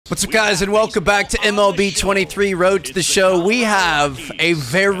What's up, guys, and welcome back to MLB 23 Road to the Show. We have a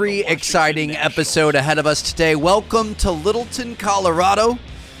very exciting episode ahead of us today. Welcome to Littleton, Colorado.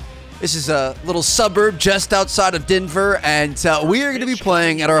 This is a little suburb just outside of Denver, and we are going to be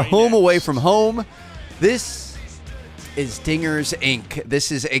playing at our home away from home. This is Dingers Inc.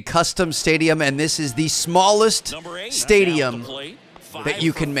 This is a custom stadium, and this is the smallest stadium that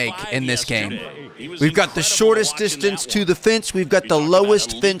you can make in this game. We've got the shortest distance to the fence. We've got the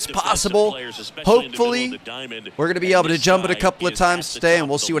lowest fence possible. Hopefully, we're going to be able to jump it a couple of times today, and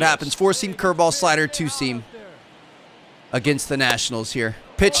we'll see what happens. 4-seam curveball slider, 2-seam against the Nationals here.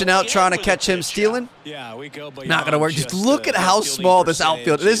 Pitching out, trying to catch him stealing. Not going to work. Just look at how small this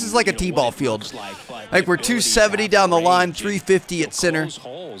outfield. This is like a T-ball field. Like we're 270 down the line, 350 at center.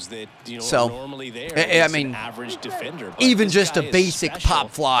 So, I mean, even just a basic pop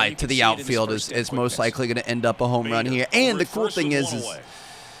fly to the outfield is most likely going to end up a home run here. And the cool thing is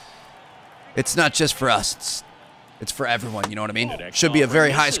it's not just for us. It's for everyone, you know what I mean? Should be a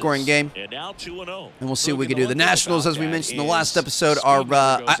very high-scoring game, and we'll see what we can do. The Nationals, as we mentioned in the last episode, are,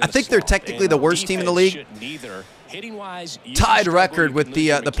 I think they're technically the worst team in the league. Tied record with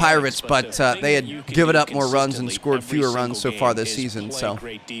the Pirates, but they had given up more runs and scored fewer runs so far this season. So,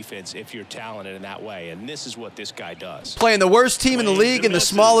 playing the worst team in the league in the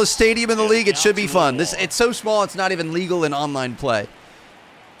smallest stadium in the league, it should be fun. It's so small, it's not even legal in online play.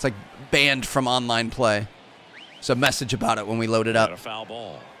 It's like banned from online play. There's a message about it when we load it up.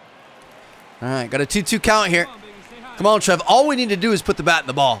 All right, got a 2-2 count here. Come on, Trev. All we need to do is put the bat in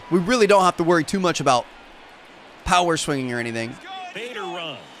the ball. We really don't have to worry too much about power swinging or anything. Bader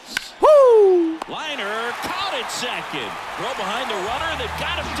runs. Woo! Liner caught at second. Throw behind the runner. They've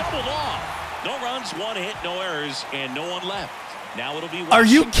got him doubled off. No runs, one hit, no errors, and no one left. Now it'll be. Are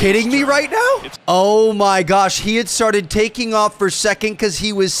you kidding me right now? Oh my gosh, he had started taking off for second because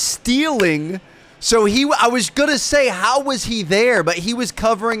he was stealing. So I was going to say, how was he there? But he was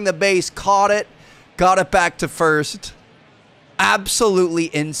covering the base, caught it, got it back to first.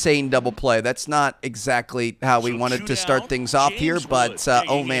 Absolutely insane double play. That's not exactly how we wanted to start things off here, but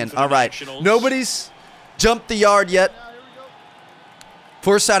oh man. All right. Nobody's jumped the yard yet.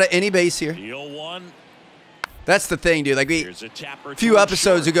 Force out of any base here. That's the thing, dude. Like a few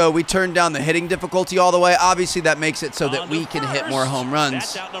episodes ago, we turned down the hitting difficulty all the way. Obviously, that makes it so that we can hit more home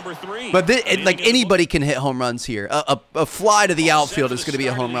runs. But like anybody can hit home runs here. A fly to the outfield is going to be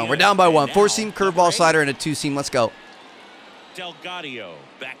a home run. We're down by one. 4-seam curveball slider and a 2-seam. Let's go. Delgadio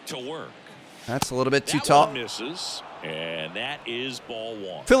back to work. That's a little bit too tall. Misses, and that is ball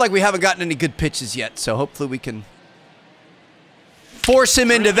one. Feel like we haven't gotten any good pitches yet, so hopefully we can force him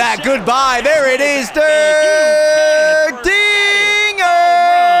into that. Goodbye. There it is. Dingers!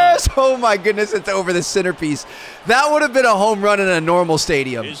 Oh my goodness, it's over the centerpiece. That would have been a home run in a normal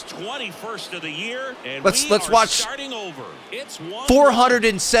stadium. His 21st of the year, and let's watch.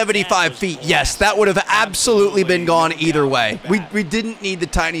 475 feet. Yes, that would have absolutely been gone either way. We didn't need the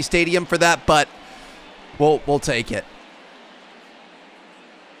tiny stadium for that, but we'll take it.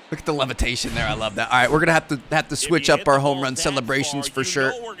 Look at the levitation there. I love that. All right, we're gonna have to switch up our home run celebrations for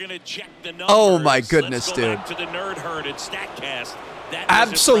sure. Oh my goodness, dude!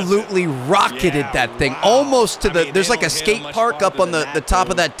 Absolutely rocketed that thing almost to the. There's like a skate park up on the top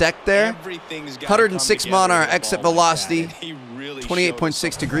of that deck there. 106 mile/hour exit velocity.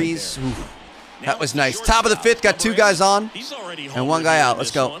 28.6 degrees. Ooh, that was nice. Top of the fifth, got two guys on and one guy out.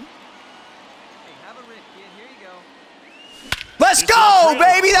 Let's go. Let's go,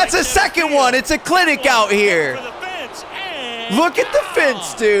 baby. That's a second one. It's a clinic out here. Look at the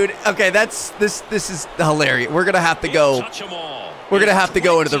fence, dude. Okay, this is hilarious. We're gonna have to go. We're gonna have to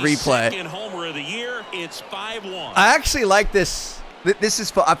go into the replay. I actually like this. This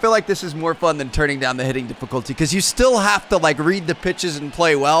is fun. I feel like this is more fun than turning down the hitting difficulty because you still have to like read the pitches and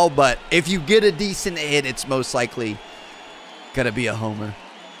play well. But if you get a decent hit, it's most likely gonna be a homer.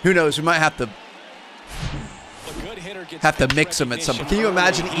 Who knows? We might have to mix them at some point. Can you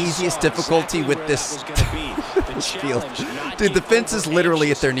imagine easiest difficulty with this field? Dude, the fence is literally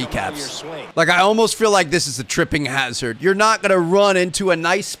at their kneecaps. Like, I almost feel like this is a tripping hazard. You're not going to run into a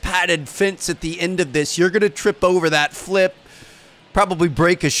nice padded fence at the end of this. You're going to trip over that flip, probably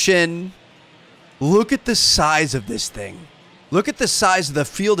break a shin. Look at the size of this thing. Look at the size of the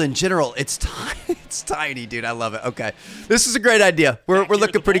field in general. It's tiny. It's tiny, dude. I love it. Okay. This is a great idea. We're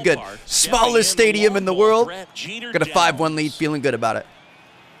looking pretty good. Smallest stadium in the world. Got a 5-1 lead. Feeling good about it.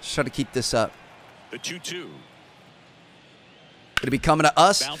 Just try to keep this up. The 2-2. Going to be coming to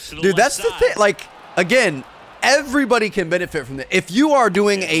us. Dude, that's the thing. Like, again, everybody can benefit from that. If you are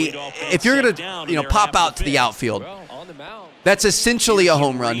doing if you're going to, pop out to the outfield, That's essentially a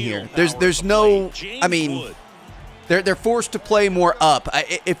home run here. There's no, I mean, they're forced to play more up.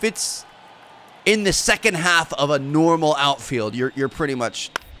 If it's in the second half of a normal outfield, you're pretty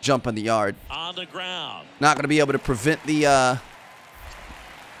much jumping the yard. On the ground. Not going to be able to prevent the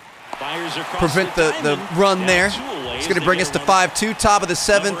the run there. It's going to bring us to 5-2, top of the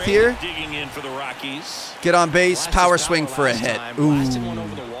 7th here. Digging in for the Rockies. Get on base, power swing for a hit. Ooh.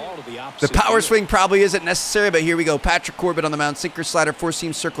 The power swing probably isn't necessary, but here we go. Patrick Corbett on the mound. Sinker, slider,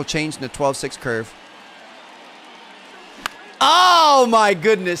 four-seam circle change in a 12-6 curve. Oh, my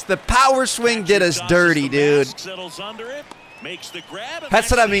goodness. The power swing did us dirty, dude. That's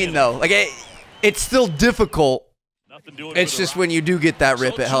what I mean, though. Like, it's still difficult. It's just when you do get that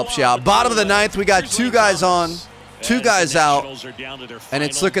rip, it helps you out. Bottom of the 9th, we got 2 guys on, 2 guys out, and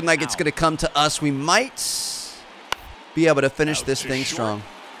it's looking like it's going to come to us. We might be able to finish this thing strong.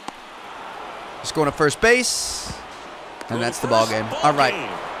 Just going to first base, and that's the ball game. All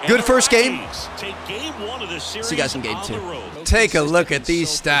right. Good first game. See you guys in game 2. Take a look at these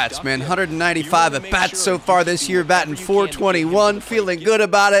stats, man. 195 at bats so far this year, batting .421. Feeling good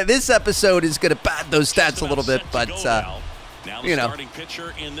about it. This episode is going to pad those stats a little bit, but you know,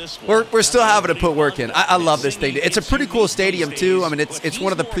 we're still having to put work in. I love this thing. It's a pretty cool stadium too. I mean, it's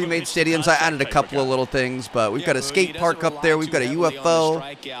one of the pre-made stadiums. I added a couple of little things, but we've got a skate park up there. We've got a UFO.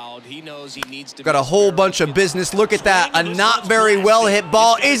 We've got a whole bunch of business. Look at that. A not very well hit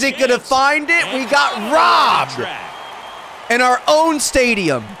ball. Is it going to find it? We got robbed in our own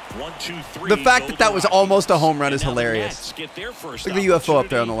stadium. The fact that that was almost a home run is hilarious. Look at the UFO up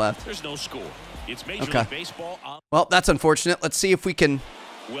there on the left. Okay. Well, that's unfortunate. Let's see if we can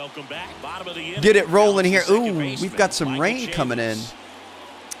get it rolling here. Ooh, we've got some rain coming in.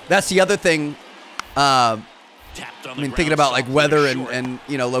 That's the other thing. I mean, thinking about like weather and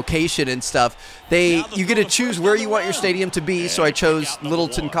you know, location and stuff. You get to choose where you want your stadium to be. So I chose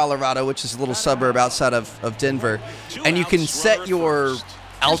Littleton, Colorado, which is a little suburb outside of Denver. And you can set your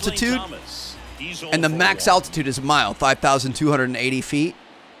altitude, and the max altitude is a mile, 5,280 feet.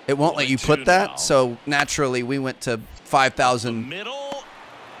 It won't let you put that, so naturally we went to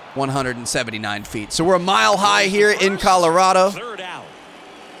 5,179 feet. So we're a mile high here in Colorado.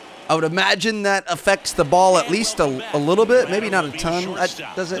 I would imagine that affects the ball at least a little bit, maybe not a ton.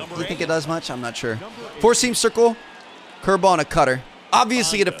 Does it? Do you think it does much? I'm not sure. Four-seam circle, curveball, and a cutter.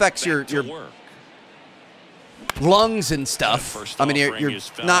 Obviously, it affects your lungs and stuff. I mean, you're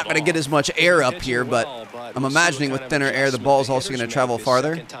not going to get as much air up here, but I'm imagining with thinner air, the ball's also going to travel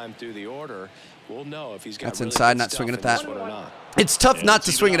farther. That's inside, not swinging at that. It's tough not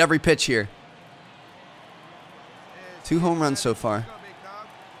to swing at every pitch here. 2 home runs so far.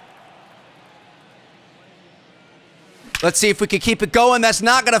 Let's see if we can keep it going. That's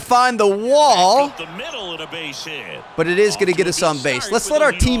not going to find the wall, but it is going to get us on base. Let's let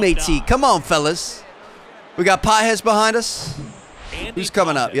our teammates eat. Come on, fellas. We got Pajes behind us. Who's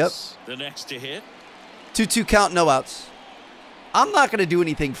coming up? Yep. The next to hit. 2-2 count, no outs. I'm not going to do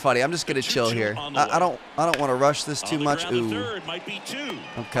anything funny. I'm just going to chill here. I don't want to rush this too much. Ooh.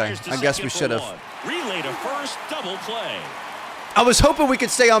 Okay. I guess we should have. Relay to first, double play. I was hoping we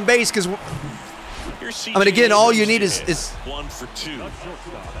could stay on base because, I mean, again, all you need is 1 for 2.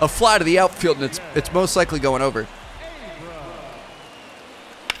 a fly to the outfield, and it's most likely going over.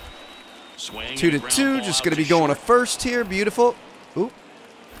 2-2, just going to be going to first here. Beautiful. Ooh.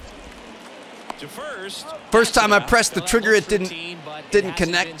 First time I pressed the trigger, it didn't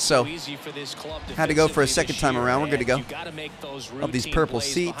connect, so had to go for a second time around. We're good to go. Love these purple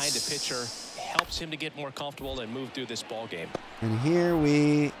seats. Helps him to get more comfortable and move through this ball game. And here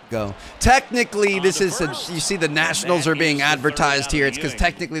we go. Technically, this is you see the Nationals are being advertised here. It's because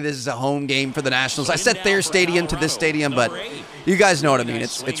technically this is a home game for the Nationals. I set their stadium to this stadium, but you guys know what I mean.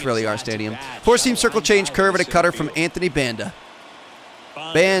 It's really our stadium. Four-seam circle change, curve, and a cutter from Anthony Banda.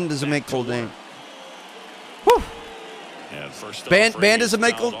 Band doesn't make cold name. Whew. Band doesn't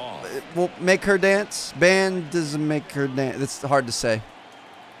make will make her dance. Band doesn't make her dance. That's hard to say.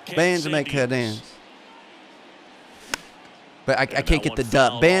 Band to make her dance. But I can't get the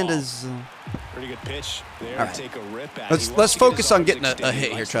dub. Band is pretty good pitch. There, all right. Take a rip at Let's focus on getting a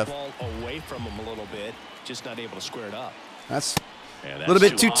hit here, Trev. Away from him a little bit, just not able to square it up. That's a little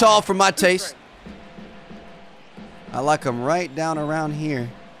bit too tall for my taste. I like them right down around here.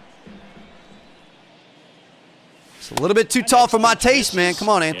 It's a little bit too tall for my taste, man. Come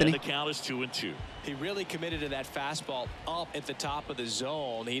on, Anthony. The count is 2-2. He really committed to that fastball up at the top of the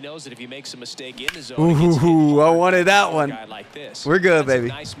zone. He knows that if he makes a mistake in the zone, ooh, I wanted that one. Like this. We're good, baby.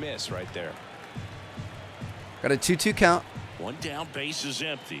 Nice miss right there. Got a 2-2 count. One down, base is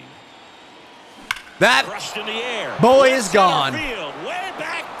empty. That Crushed in the air. boy is gone. Field, way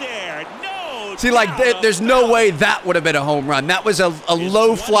back there. No. See, like, there's no way that would have been a home run. That was a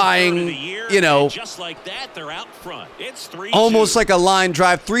low-flying, you know, just like that, they're out front. It's 3-2. almost like a line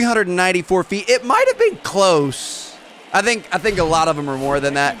drive, 394 feet. It might have been close. I think a lot of them are more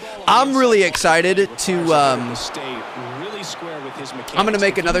than that. I'm really excited to. I'm going to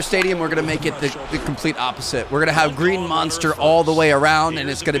make another stadium. We're going to make it the complete opposite. We're going to have Green Monster all the way around, and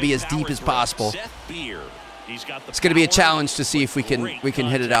it's going to be as deep as possible. It's going to be a challenge to see if we can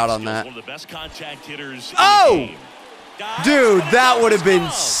hit it out on that. Oh, dude, that would have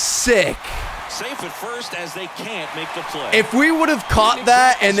been sick. Safe at first as they can't make the play. If we would have caught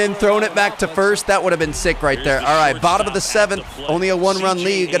that and then thrown it back to first, that would have been sick right there. All right, bottom of the 7th, only a 1-run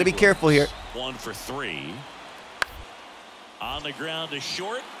lead. Got to be careful here. 1 for 3. On the ground to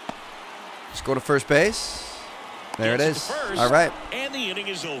short. Just go to first base. There it is. All right. And the inning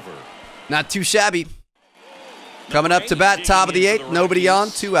is over. Not too shabby. Coming up to bat, top of the 8th. Nobody on,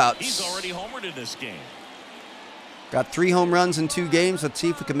 2 outs. He's already homered in this game. Got 3 home runs in 2 games. Let's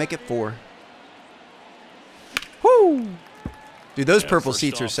see if we can make it 4. Woo! Dude, those purple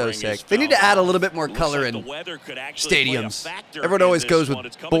seats are so sick. They need to add a little bit more color in stadiums. Everyone always goes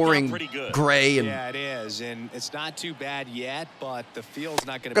with boring gray, and yeah, it is, and it's not too bad yet, but the field's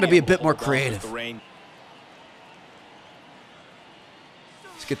not going to be a bit more creative.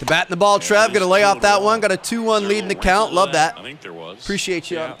 Let's get the bat in the ball, Trev. Going to lay off that one. Got a 2-1 lead in the count. Love that. I think there was. Appreciate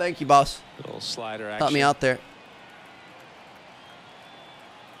you. Yeah. Thank you, boss. Little slider action. Help me out there.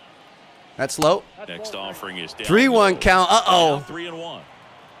 That's low. Next offering is 3-1 count. Uh-oh. 3-1.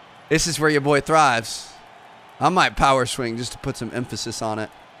 This is where your boy thrives. I might power swing just to put some emphasis on it.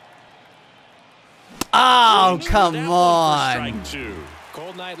 Oh, come on.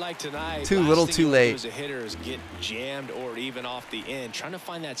 Cold night like tonight. Too little, too late. Hitters get jammed or even off the end, trying to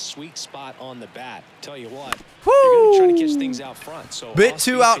find that sweet spot on the bat. Tell you what, woo! You're going to try to catch things out front. So bit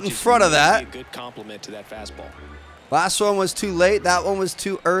too out in front of that. A good compliment to that fastball. Last one was too late. That one was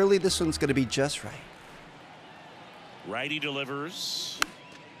too early. This one's going to be just right. Righty delivers.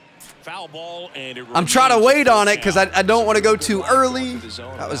 Foul ball, and I'm trying to wait on it because I don't want to go too early.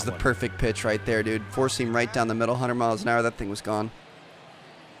 That was the perfect pitch right there, dude. 4-seam right down the middle, 100 miles an hour. That thing was gone.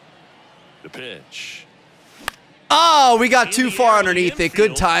 The pitch. Oh, we got too far underneath it.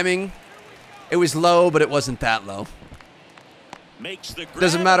 Good timing. It was low, but it wasn't that low.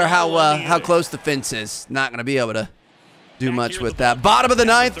 Doesn't matter how close the fence is. Not going to be able to do much with that. Bottom of the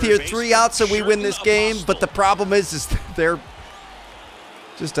 9th here, 3 outs, so we win this game. But the problem is they're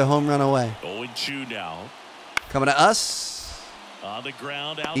just a home run away. 0-2 now. Coming to us. On the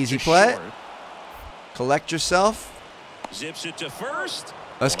ground, out easy to play. Short. Collect yourself. Zips it to first.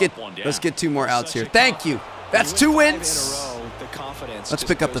 Let's get 2 more outs here. Thank you. That's 2 wins. Let's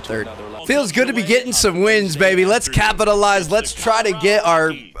pick up the 3rd. Feels good to be getting some wins, baby. Let's capitalize. Let's try to get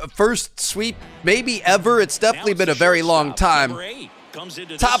our first sweep maybe ever. It's definitely been a very long time.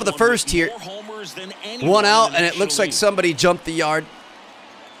 Top of the 1st here. 1 out, and it looks like somebody jumped the yard.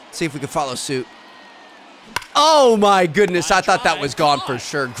 See if we can follow suit. Oh, my goodness. I thought that was gone for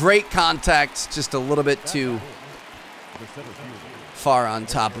sure. Great contact. Just a little bit too far on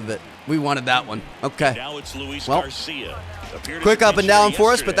top of it. We wanted that one. Okay. Well, quick up and down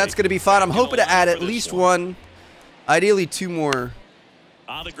for us, but that's going to be fine. I'm hoping to add at least 1, ideally 2 more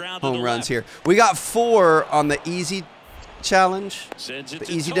home runs here. We got 4 on the easy challenge, the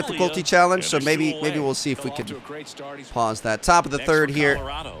easy difficulty challenge, so maybe we'll see if we can pause that. Top of the 3rd here.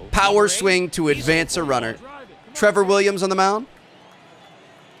 Power swing to advance a runner. Trevor Williams on the mound.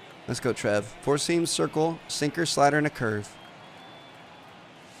 Let's go, Trev. 4-seam, circle, sinker, slider, and a curve.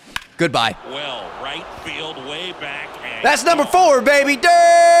 Goodbye. Well, right field, way back. That's number 4, baby.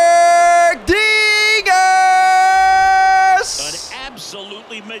 Dirk Diggers! An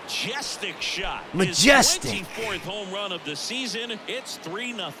absolutely majestic shot. Majestic. His 24th home run of the season. It's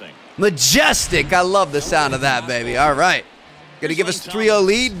 3-0. Majestic. I love the sound of that, baby. All right. Going to give us a 3-0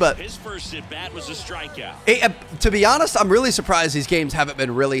 lead, but his first at bat was a strikeout. To be honest, I'm really surprised these games haven't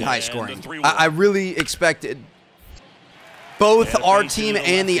been really high scoring. I really expected both our team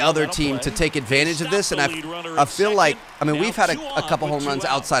and the other team to take advantage of this, and I feel like, I mean, we've had a couple home runs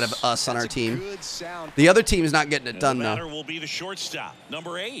outside of us on our team. The other team is not getting it done, though. Will be the shortstop,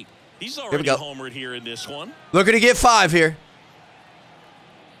 number 8. He's already homered here in this one. Looking to get 5 here.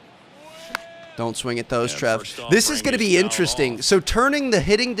 Don't swing at those, Trev. This is going to be interesting. So turning the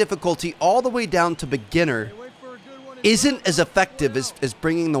hitting difficulty all the way down to beginner isn't as effective as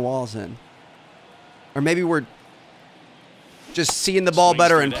bringing the walls in. Or maybe we're just seeing the ball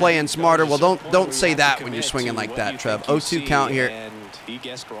better and playing smarter. Well, don't say that when you're swinging like that, Trev. 0-2 count here. He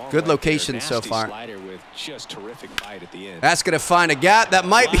guessed wrong. Good right location there. so Nasty far. Slider with just terrific bite at the end. That's going to find a gap. That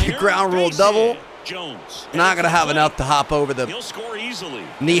might be a ground rule double. Jones. Not going to have enough to hop over the He'll score easily.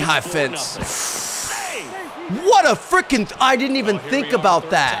 knee-high fence. What a freaking... I didn't even think about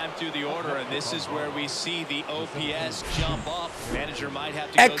that. Time through the order, and this is where we see the OPS jump up. Manager might have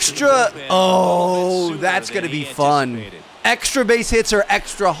to Extra... go to the bullpen a Oh, little bit that's sooner going to than be he fun. anticipated. Extra base hits are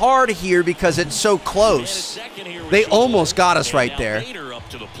extra hard here because it's so close. They almost got us right there.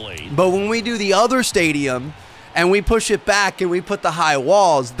 But when we do the other stadium and we push it back and we put the high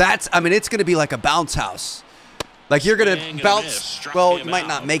walls, that's, I mean, it's going to be like a bounce house. Like you're going to bounce, well, you might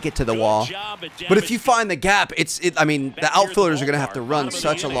not make it to the wall. But if you find the gap, I mean, the outfielders are going to have to run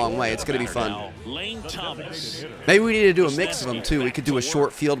such a long way. It's going to be fun. Maybe we need to do a mix of them, too. We could do a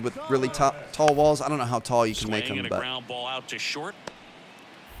short field with really tall walls. I don't know how tall you can make them, but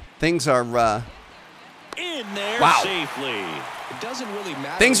things are, wow.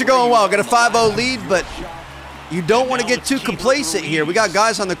 Things are going well. Got a 5-0 lead, but you don't want to get too complacent here. We got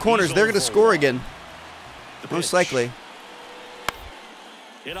guys on the corners. They're going to score again. Most likely.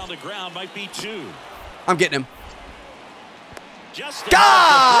 Hit on the ground might be 2. I'm getting him. Just he scores.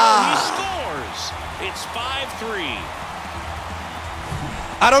 It's 5-3.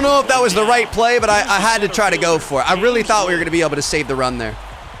 I don't know if that was the right play, but I had to try to go for it. I really thought we were going to be able to save the run there.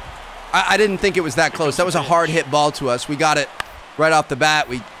 I didn't think it was that close. That was a hard hit ball to us. We got it right off the bat.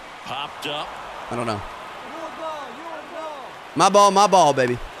 We popped up. I don't know. My ball,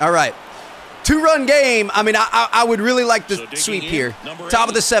 baby. All right. 2-run game. I mean, I would really like the sweep here. Top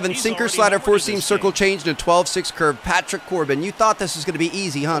of the 7th, sinker, slider, 4-seam, circle change, and a 12-6 curve. Patrick Corbin. You thought this was going to be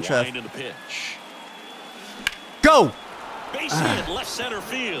easy, huh, Trev? Go! Base hit, left center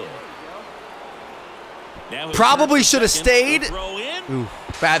field. Probably should have stayed. Ooh,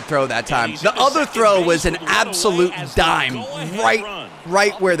 bad throw that time. The other throw was an absolute dime,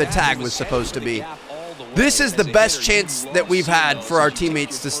 right where the tag was supposed to be. This is the best chance that we've had for our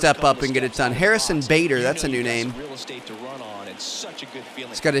teammates to step up and get it done. Harrison Bader, that's a new name.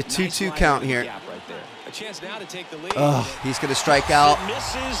 He's got a 2-2 count here. Oh, he's going to strike out.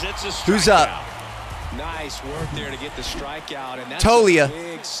 Who's up? Nice work there to get the strikeout, and that's Tolia. a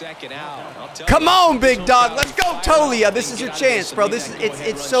big second out. Come on, big dog. Let's go, Tolia. This is your chance, bro.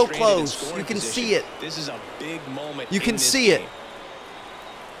 It's so close. You can see it. This is a big moment. You can see it.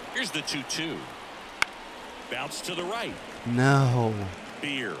 Here's the 2-2. Bounce to the right. No.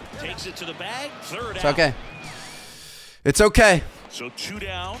 Beer takes it to the bag. Third it's okay. It's okay. So 2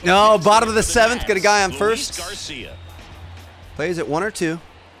 down. No, bottom of the 7th. Got a guy on first. Plays at 1 or 2.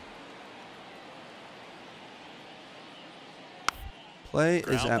 Play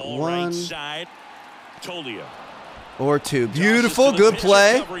is at 1 or 2. Beautiful, good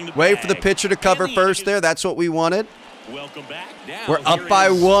play. Wait for the pitcher to cover first there. That's what we wanted. We're up by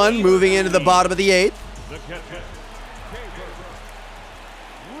 1, moving into the bottom of the 8th.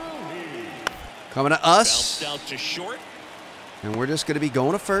 Coming to us. And we're just going to be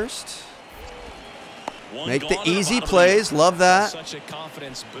going to first. Make the easy plays. Love that. Such a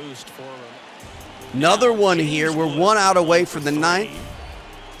confidence boost for him. Another one here. We're 1 out away from the 9th.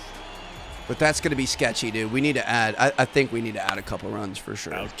 But that's going to be sketchy, dude. We need to add. I think we need to add a couple runs for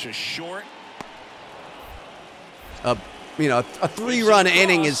sure. Out to short. You know, a 3-run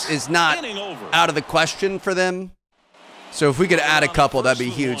inning is not out of the question for them. So if we could add a couple, that'd be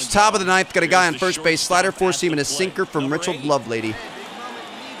huge. Top of the 9th, got a guy on first base. Slider, 4-seam, and a sinker from Richard Lovelady.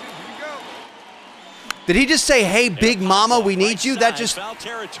 Did he just say, hey, big mama, we need you? That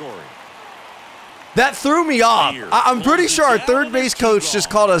threw me off. I'm pretty sure our third base coach just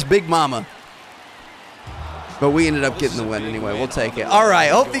called us big mama. But we ended up getting the win anyway. We'll take it. All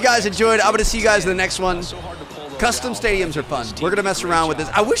right. Hope you guys enjoyed. I'm going to see you guys in the next one. Custom stadiums are fun. We're going to mess around with this.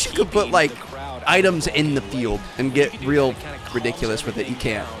 I wish you could put, like, items in the field and get real ridiculous with it. You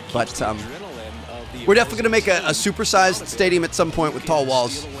can't. But we're definitely going to make a supersized stadium at some point with tall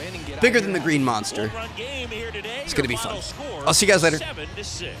walls. Bigger than the Green Monster. It's going to be fun. I'll see you guys later.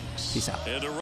 Peace out.